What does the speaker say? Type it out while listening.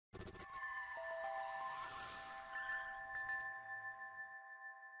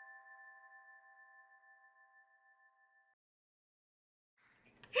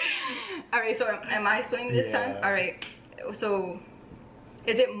All right, so am I explaining this time? All right, so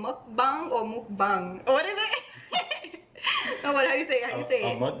is it mukbang or mukbang? What is it? No, what? How you say it? How you say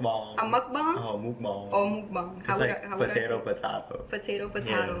it? A mukbang. A mukbang? Oh, mukbang. Or mukbang? How it's would like how would potato, I say? potato. Potato,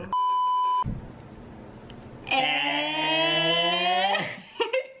 potato. Yeah.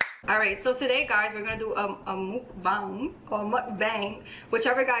 Alright, so today guys we're gonna do a mukbang or mukbang,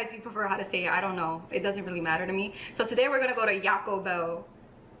 whichever guys you prefer how to say it. I don't know, it doesn't really matter to me. So today we're gonna go to Yacobell.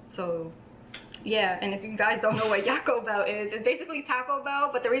 So yeah, and if you guys don't know what Yacobell is, it's basically Taco Bell,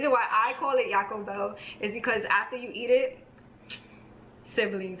 but the reason why I call it Yacobell is because after you eat it,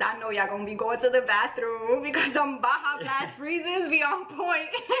 siblings, I know y'all gonna be going to the bathroom because some Baja Blast freezes be on point,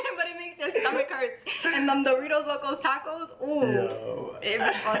 but it makes your stomach hurts. And them Doritos Locos Tacos, ooh, yo, it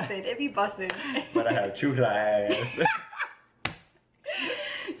be busted, it be busted. But I have true class.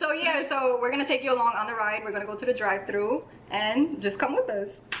 So yeah, so we're gonna take you along on the ride. We're gonna go to the drive-thru and just come with us.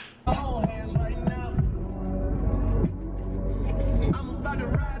 All hands right now. I'm about to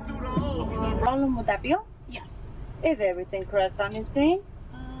ride through the whole Problem with that bill? Yes. Is everything correct on your screen?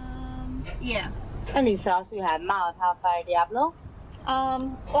 Yeah. Any sauce you have mild, hot fire, Diablo?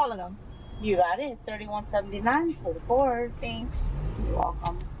 All of them. You got it. $31.79 for the board. Thanks. You're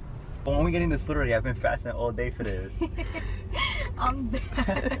welcome. When we getting this food already, I've been fasting all day for this. I'm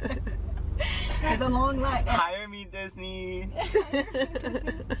dead. It's a long line. Hire me, Disney.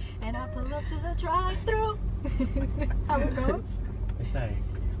 And I pull up to the drive-thru. How it goes? It's like,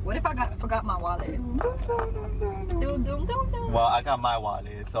 what if I forgot my wallet? Doom, doom, doom, doom. well, I got my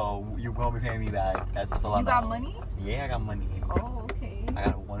wallet, so you won't be paying me back. That's just a lot. You got money? Yeah, I got money. Oh, okay. I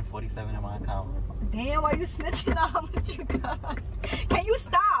got 147 in my account. Damn, why you snitching out how much you got? Can you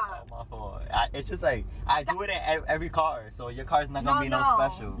stop? Oh, my fault. It's just like, I do it in every car, so your car's not gonna be no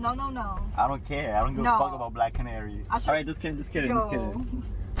special. No, no, no. I don't care. I don't give a fuck about Black Canary. Alright, just kidding, just kidding, Yo. just kidding.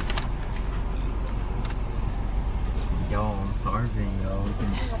 Yo, I'm starving, yo.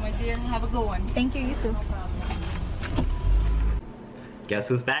 Oh, my dear, have a good one. Thank you, you too. No problem. Guess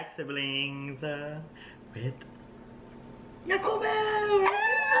who's back, siblings? With Yacobell!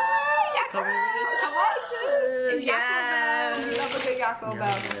 Yacobell! Come on, sis! Yes! We love a good Yacobell.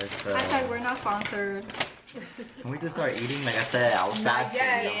 Yes, Hashtag we're not sponsored. Can we just start eating? Like I said, I was Not fasting.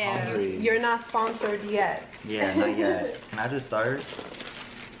 yet. I'm hungry. You're not sponsored yet. Yeah, not yet. Can I just start?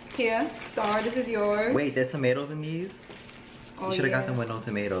 Here, Star, this is yours. Wait, there's tomatoes in these? Oh, you should have yeah. got them with no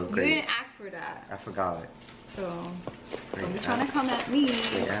tomatoes. You Great. didn't ask for that. I forgot. So, Great. don't be trying to come at me.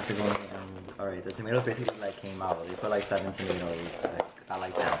 Wait, I have to go. Alright, the tomatoes basically like came out. They put like 7 tomatoes. Like, I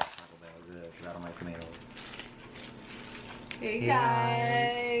like that. Taco Bell good because I don't like tomatoes. Hey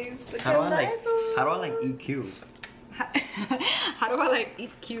guys. Look How do at I my like eat cute? How do I like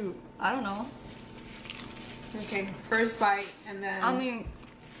eat cute? I don't know. Okay, first bite and then. I mean,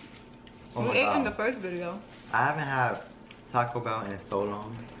 Oh we my ate in God. the first video. I haven't had Taco Bell in so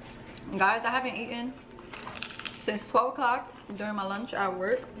long. Guys, I haven't eaten since 12 o'clock during my lunch at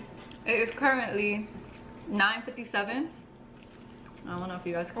work. It is currently 9:57. I don't know if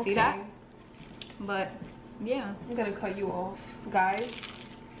you guys can see that. But yeah. I'm gonna cut you off, guys.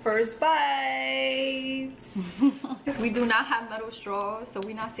 First bite. We do not have metal straws, so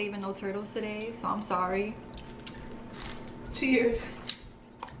we're not saving no turtles today, so I'm sorry. Cheers.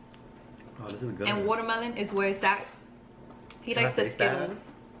 Oh, this is good. And watermelon is where it's at. He Can likes I the taste that? Skittles.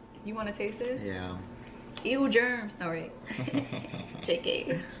 You want to taste it? Yeah. Ew, germs. All right.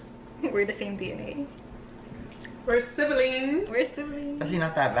 JK. We're the same DNA. We're siblings. We're siblings. It's actually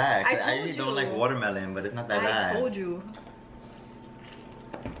not that bad. 'Cause I I told usually don't you. like watermelon, but it's not that bad. I told you.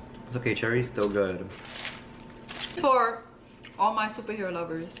 It's okay, cherry's still good. For all my superhero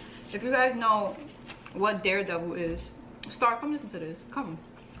lovers, if you guys know what Daredevil is, Star, come listen to this. Come.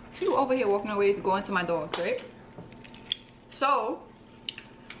 You over here walking away to go into my dogs, right? So,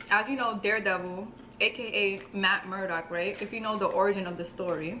 as you know, Daredevil, aka Matt Murdock, right? If you know the origin of the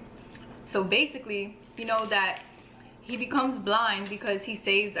story. So basically, you know that he becomes blind because he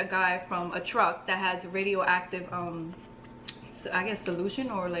saves a guy from a truck that has radioactive, I guess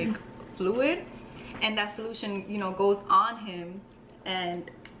solution or like fluid. And that solution, you know, goes on him and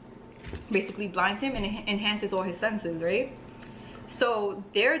basically blinds him and enhances all his senses, right? So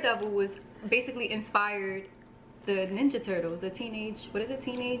Daredevil was basically inspired the Ninja Turtles, the teenage, what is it,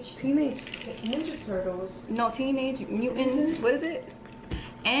 Teenage Ninja Turtles. No, Teenage Mutant, what is it?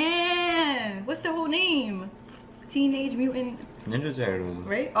 And what's the whole name? Teenage Mutant Ninja Turtles.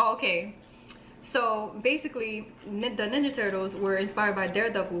 Right? Oh, okay. So basically, the Ninja Turtles were inspired by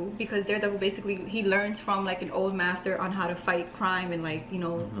Daredevil because Daredevil basically, he learns from like an old master on how to fight crime and like, you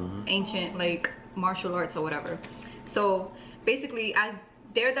know, ancient like martial arts or whatever. So basically, as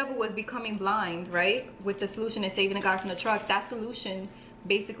Daredevil was becoming blind, right? With the solution and saving the guy from the truck. That solution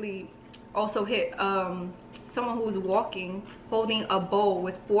basically also hit someone who was walking holding a bowl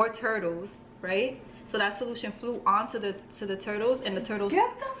with 4 turtles, right? So that solution flew onto the turtles, and the turtles.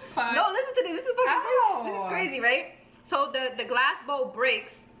 Get the fuck. No, listen to this. This is fucking crazy. This is crazy, right? So the glass bowl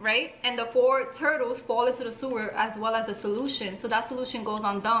breaks, right? And the 4 turtles fall into the sewer as well as the solution. So that solution goes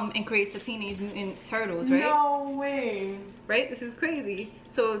on dumb and creates the Teenage Mutant Turtles, right? No way. Right? This is crazy.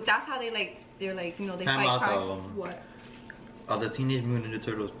 So that's how they're like, you know, they Time fight out, crime. though. What? Are the Teenage Mutant Ninja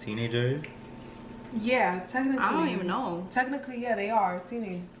Turtles teenagers? Yeah, technically. I don't even know. Technically, yeah, they are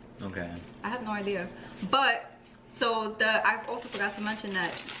teenage. Okay. I have no idea. But so I also forgot to mention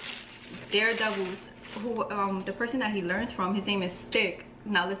that Daredevil's the person that he learns from, his name is Stick.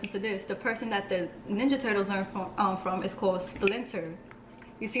 Now listen to this. The person that the Ninja Turtles learn from is called Splinter.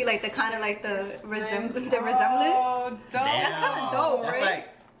 You see, like the kind of like the resemblance. Oh, dope. That's kind of dope, That's right?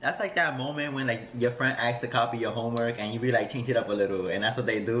 that's like that moment when like your friend asks to copy your homework and you be like change it up a little, and that's what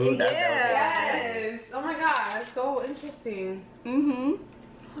they do. That's Yes. Oh my god, so interesting.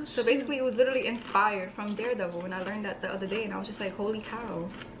 So basically, it was literally inspired from Daredevil, and I learned that the other day, and I was just like, holy cow.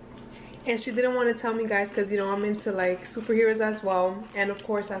 And she didn't want to tell me, guys, because you know I'm into like superheroes as well. And of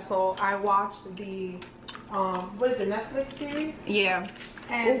course, I watched the what is it, Netflix series? Yeah.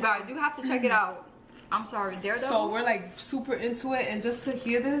 And Oh guys, you have to check it out. I'm sorry, Daredevil. so we're like super into it, and just to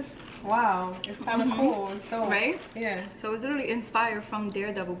hear this, wow, it's kind of cool. It's dope. Right? Yeah. So it was literally inspired from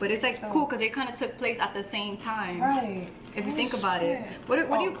Daredevil, but it's like cool because they kind of took place at the same time. Right. If you Oh, think about it, shit.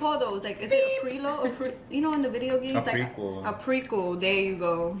 what do you call those? Like, is it a preload? You know, in the video games, A like prequel. a prequel. There you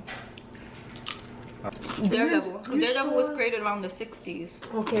go. Daredevil. You Daredevil sure? was created around the 60s.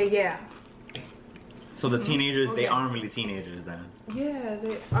 Okay. Yeah. So the teenagers, they Okay. aren't really teenagers then. Yeah.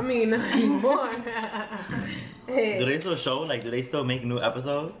 I mean, not anymore. Hey. Do they still show? Like, do they still make new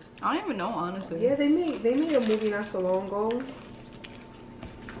episodes? I don't even know, honestly. Yeah, they made a movie not so long ago.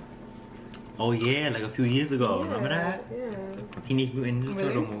 Oh yeah, like a few years ago. Yeah, Remember that? Yeah. Teenage Mutant Ninja Really?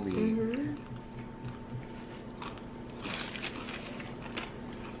 Turtle movie. Mhm.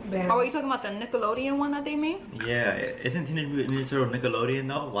 Damn. Oh, are you talking about the Nickelodeon one that they made? Yeah, isn't Teenage Mutant Ninja Turtle Nickelodeon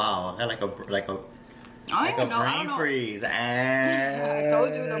though? Wow, I got like a I don't even know. I don't brain know. freeze. I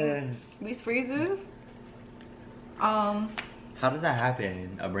told you these freezes. How does that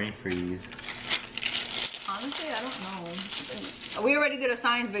happen? A brain freeze? Honestly, I don't know. We already did a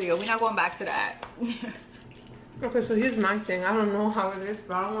science video. We're not going back to that. Okay, so here's my thing. I don't know how it is,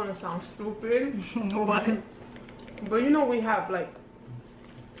 but I don't want to sound stupid. What? But you know we have like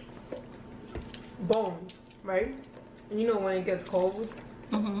bones, right? And you know when it gets cold,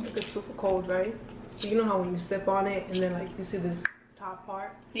 it gets super cold, right? So you know how when you sip on it and then like you see this top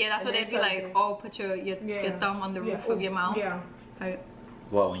part? Yeah, that's And what then they'd be like, something- oh, put your thumb on the roof of your mouth. Yeah. Right.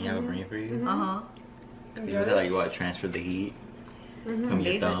 What, when you have a brain freeze? Uh-huh. You said like what, transfer the heat from your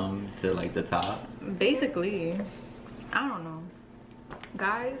Basic. thumb to like the top? Basically. I don't know.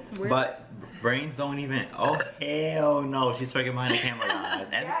 Guys, we're... But brains don't even, oh hell no, she's freaking behind the camera guys.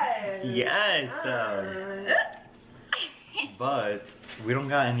 And- yes. But we don't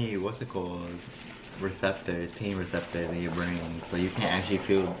got any, what's it called? Receptors, pain receptors in your brain. So you can't actually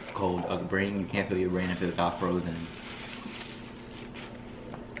feel cold. A brain, you can't feel your brain if it got frozen.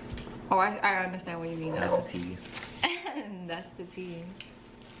 Oh, I understand what you mean That's now. the tea. That's the tea.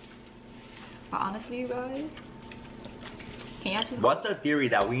 But honestly, you guys, can y'all just... What's the theory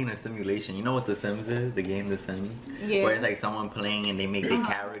that we in a simulation? You know what The Sims is? The game The Sims? Yeah. Where it's like someone playing and they make their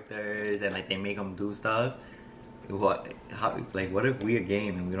characters and like they make them do stuff. What? How? Like, what if we a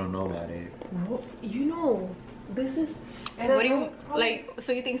game and we don't know about it? Well, you know, this is. And What do I you, know- like,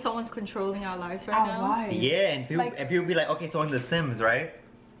 so you think someone's controlling our lives right Our now? lives. Yeah, and people, Like- be like, okay, so in The Sims, right?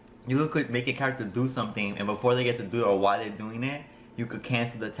 You could make a character do something, and before they get to do it or while they're doing it, you could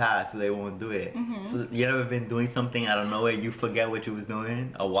cancel the task so they won't do it. So you ever been doing something out of nowhere, you forget what you was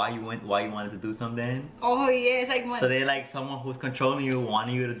doing or why you wanted to do something. Oh, yeah, it's like when... So they like someone who's controlling you,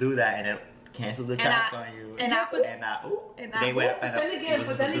 wanting you to do that, and it cancel the task on you. and They went But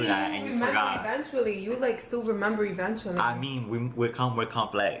then again, you remember eventually. You like still remember eventually. I mean, we're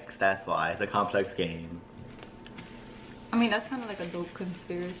complex. That's why it's a complex game. I mean, that's kind of like a dope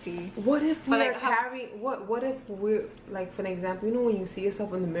conspiracy. What if But, we're like, how- carrying? What if we're like, for an example, you know when you see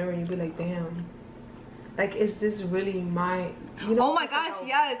yourself in the mirror and you be like, damn, like is this really my? You know, Oh my it's like gosh, how-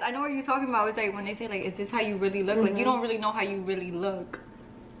 yes, I know what you're talking about. It's like when they say like, is this how you really look? Like you don't really know how you really look.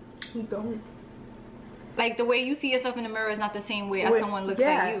 You don't. Like the way you see yourself in the mirror is not the same way as Wait, someone looks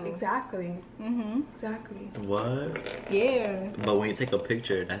yeah, at you. exactly. Mhm. Exactly. What? Yeah. But when you take a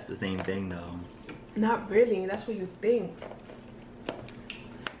picture, that's the same thing though. Not really. That's what you think.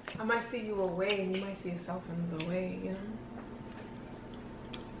 I might see you away and you might see yourself another way, you know?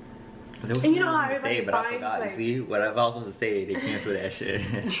 And you know how everybody but I finds, forgot. like... You see, whatever I was supposed to say, they canceled that shit.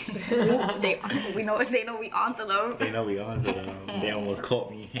 they know we onto them. They know we on to them. They almost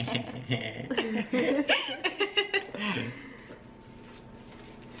caught me.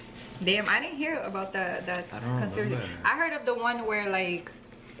 Damn, I didn't hear about that I don't conspiracy. remember. I heard of the one where like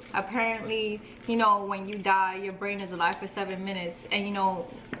apparently, you know, when you die, your brain is alive for 7 minutes, and you know,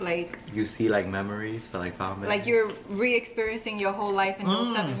 like You see like memories for like 5 minutes. like you're re-experiencing your whole life in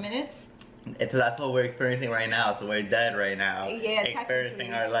those 7 minutes. So that's what we're experiencing right now. So we're dead right now. Yeah,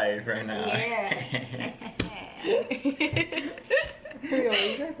 experiencing technically. our life right now. Yeah. Yo,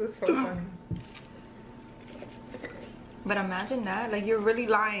 you guys are so funny. But imagine that, like you're really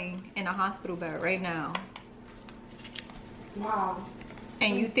lying in a hospital bed right now, Wow.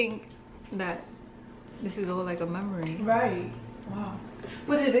 and you think that this is all like a memory. Right. Wow.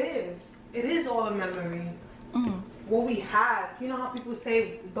 But it is. It is all a memory. Mm. What we have, you know how people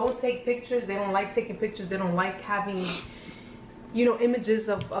say don't take pictures, they don't like taking pictures, they don't like having, you know, images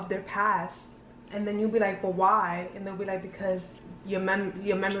of their past, and then you'll be like, but why? And they'll be like, because your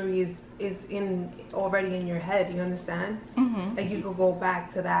memory is in already in your head, you understand? Mm-hmm. Like you could go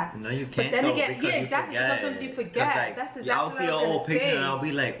back to that. No, you But can't. then though, again, because yeah, you exactly. forget. Sometimes you 'Cause, forget. like, That's exactly I'll what see I an was old gonna picture say. and I'll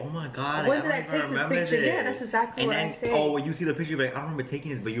be like, oh my god, When I did don't I even take this remember picture? this. Yeah, that's exactly and what then, I'm saying. oh, when you see the picture, you're like, I don't remember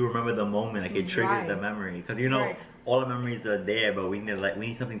taking this, but you remember the moment, like it triggers the Right. memory. Because you know, Right. all the memories are there, but we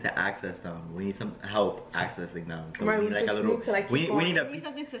need something to access them. We need some help accessing them. So Right, we we need like just a little. need to, like, we, keep we going. need a We need piece.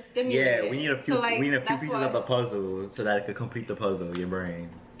 something to stimulate Yeah, it. we need a few. So, like, we need a few that's pieces why- of the puzzle so that it could complete the puzzle. Your brain.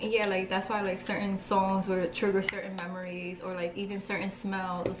 Yeah, like that's why like certain songs will trigger certain memories, or like even certain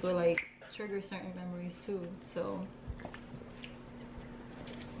smells will like trigger certain memories too. So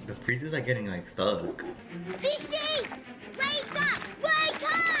The freezers are getting like stuck. DC! Wake up! Wake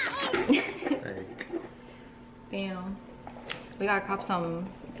up! Like, damn, we gotta cop some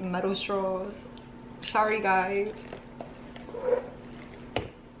metal straws. Sorry guys.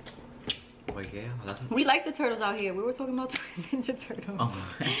 well, yeah, that's. We like the turtles out here. We were talking about Ninja Turtles. Oh.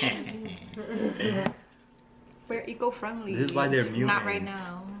 We're eco-friendly. This is why they're Not mutants. right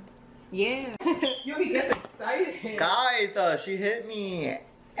now. Yeah. Yo, he gets excited. Guys, she hit me.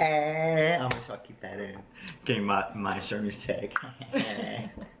 And I'm gonna try to keep that in. Getting my insurance check.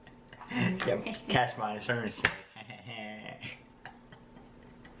 Cash my insurance check.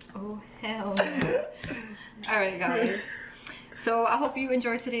 Oh hell no. Alright guys. So I hope you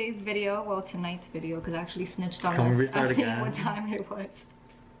enjoyed today's video. Well, tonight's video, because I actually snitched on Can we us. restart I seen again? what time it was.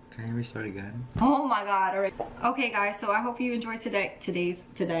 Can you restart again? Oh my god, alright. Okay guys, so I hope you enjoyed today's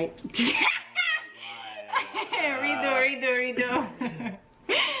redo.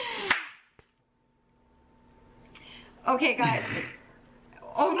 Okay guys.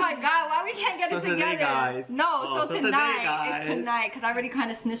 Oh my god, why we can't get So it today, together? guys. No, Oh, so so today, tonight. guys. It's tonight, because I already kind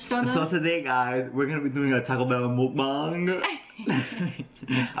of snitched on them. So today, guys, we're gonna be doing a Tacobell Mukbang.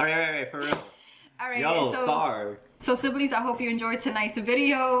 Alright, for real. Alright, Yo, so, star. so siblings, I hope you enjoyed tonight's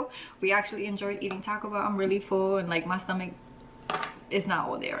video. We actually enjoyed eating Taco Bell. I'm really full, and like my stomach is not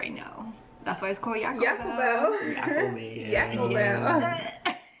all there right now. That's why it's called Yacobell. Yacobell. Yeah.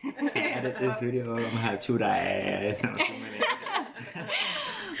 Edit this video, I'm gonna have chew that ass in a few minutes.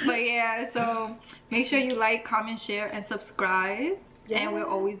 But yeah, so make sure you like, comment, share, and subscribe. And we'll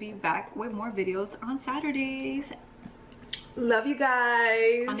always be back with more videos on Saturdays. Love you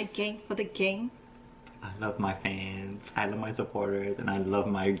guys. On the gang for the gang. I love my fans, I love my supporters, and I love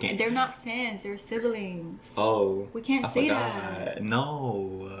my game. They're not fans, they're siblings. Oh, We can't I say forgot. that.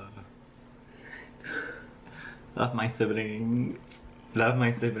 No. Love my siblings. Love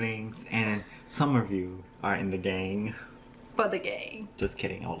my siblings, and some of you are in the gang. For the gang. Just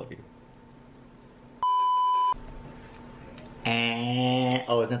kidding, all of you. And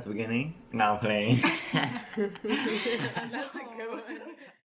oh, it's not the beginning. Now I'm playing. That's a good one.